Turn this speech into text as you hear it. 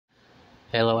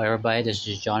Hello everybody, this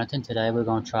is Jonathan. Today we're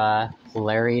going to try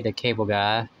Larry the Cable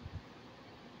Guy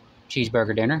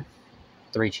cheeseburger dinner,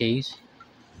 3 cheese.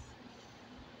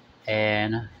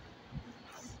 And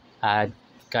I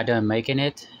got done making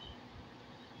it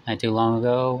not too long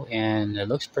ago and it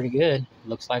looks pretty good.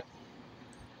 Was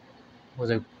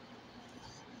it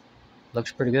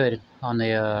looks pretty good on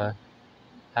the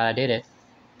how I did it.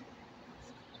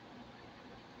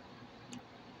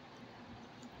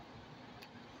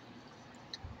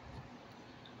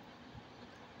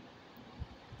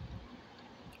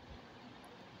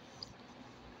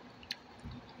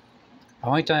 The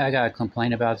only thing I got to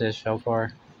complain about this so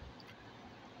far,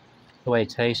 the way it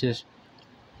tastes.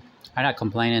 I'm not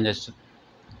complaining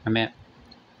I meant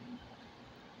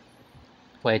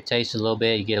the way it tastes a little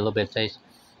bit, you get a little bit of taste.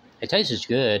 It tastes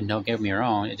good, don't get me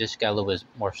wrong, it just got a little bit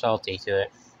more salty to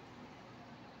it.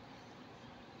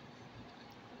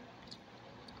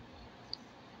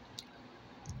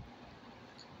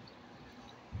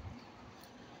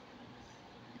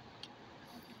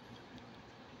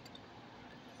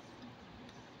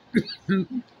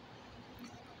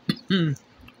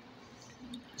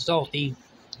 Salty.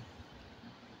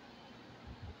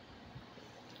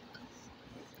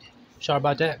 Sorry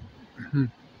about that.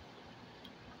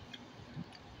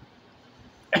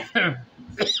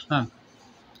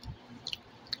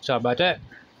 Sorry about that.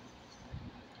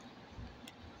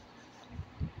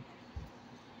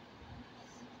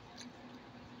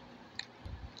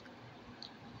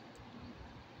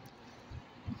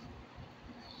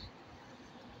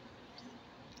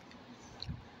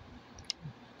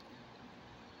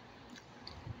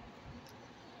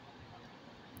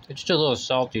 It's just a little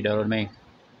salty though to me.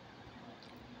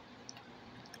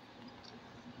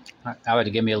 I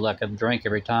would give me like a drink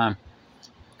every time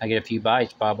I get a few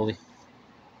bites, probably.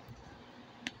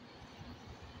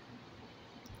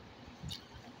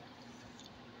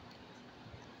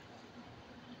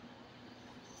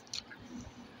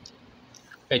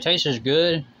 It tastes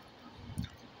good,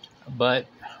 but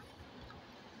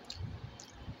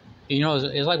you know,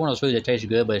 it's like one of those foods that tastes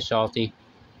good, but it's salty,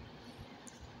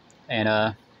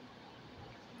 and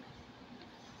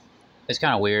it's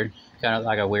kind of weird, kind of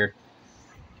like a weird.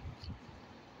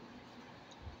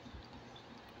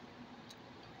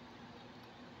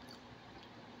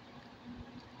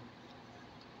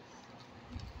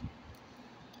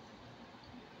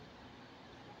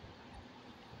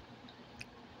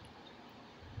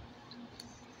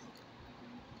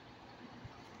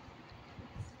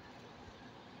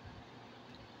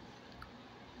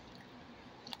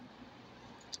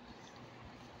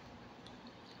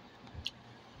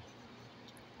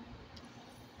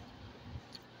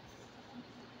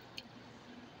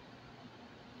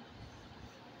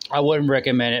 I wouldn't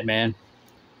recommend it, man.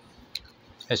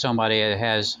 As somebody that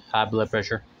has high blood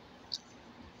pressure.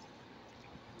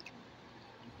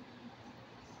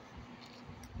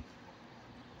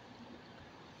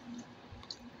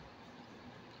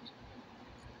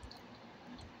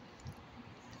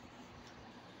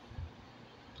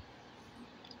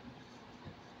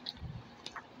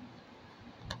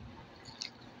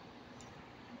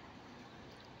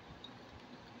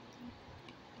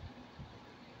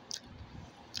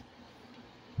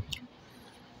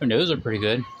 The noodles are pretty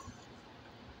good.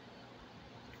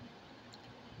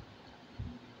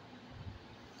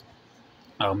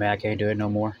 Oh man, I can't do it no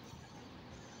more.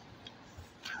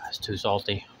 It's too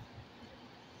salty.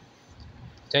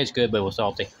 Tastes good, but it was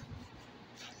salty.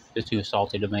 It's too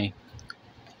salty to me.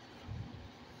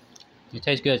 It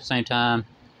tastes good at the same time.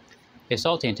 It's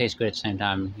salty and tastes good at the same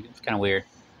time. It's kind of weird.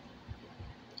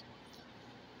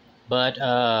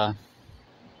 But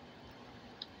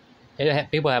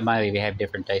people maybe have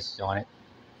different tastes on it.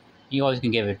 You always can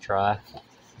give it a try.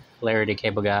 Larry the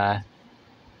Cable Guy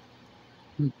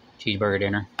cheeseburger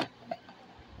dinner.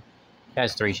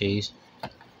 That's 3 cheese.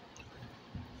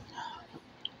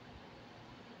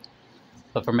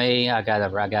 But for me, I gotta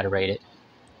rate it.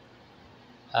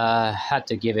 I had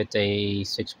to give it a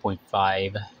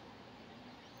 6.5.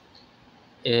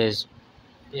 Is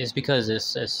because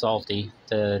it's salty.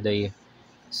 The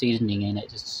seasoning in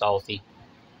it is salty.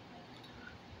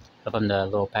 From the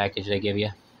little package they give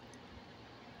you.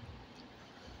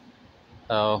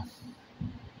 Oh,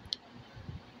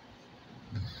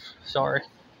 sorry.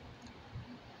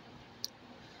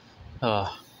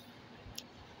 But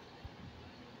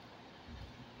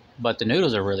the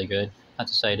noodles are really good. I have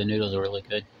to say, the noodles are really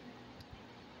good.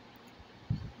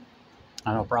 I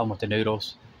have no problem with the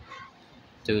noodles.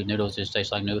 Dude, noodles just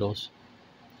taste like noodles.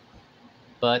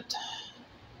 But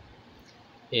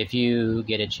if you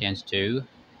get a chance to,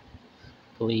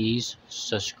 please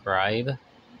subscribe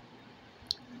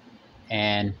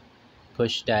and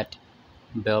push that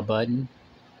bell button.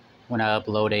 When I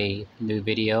upload a new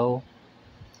video,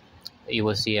 you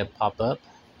will see it pop up,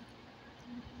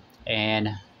 and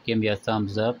give me a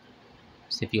thumbs up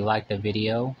if you like the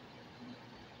video,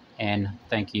 and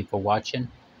thank you for watching.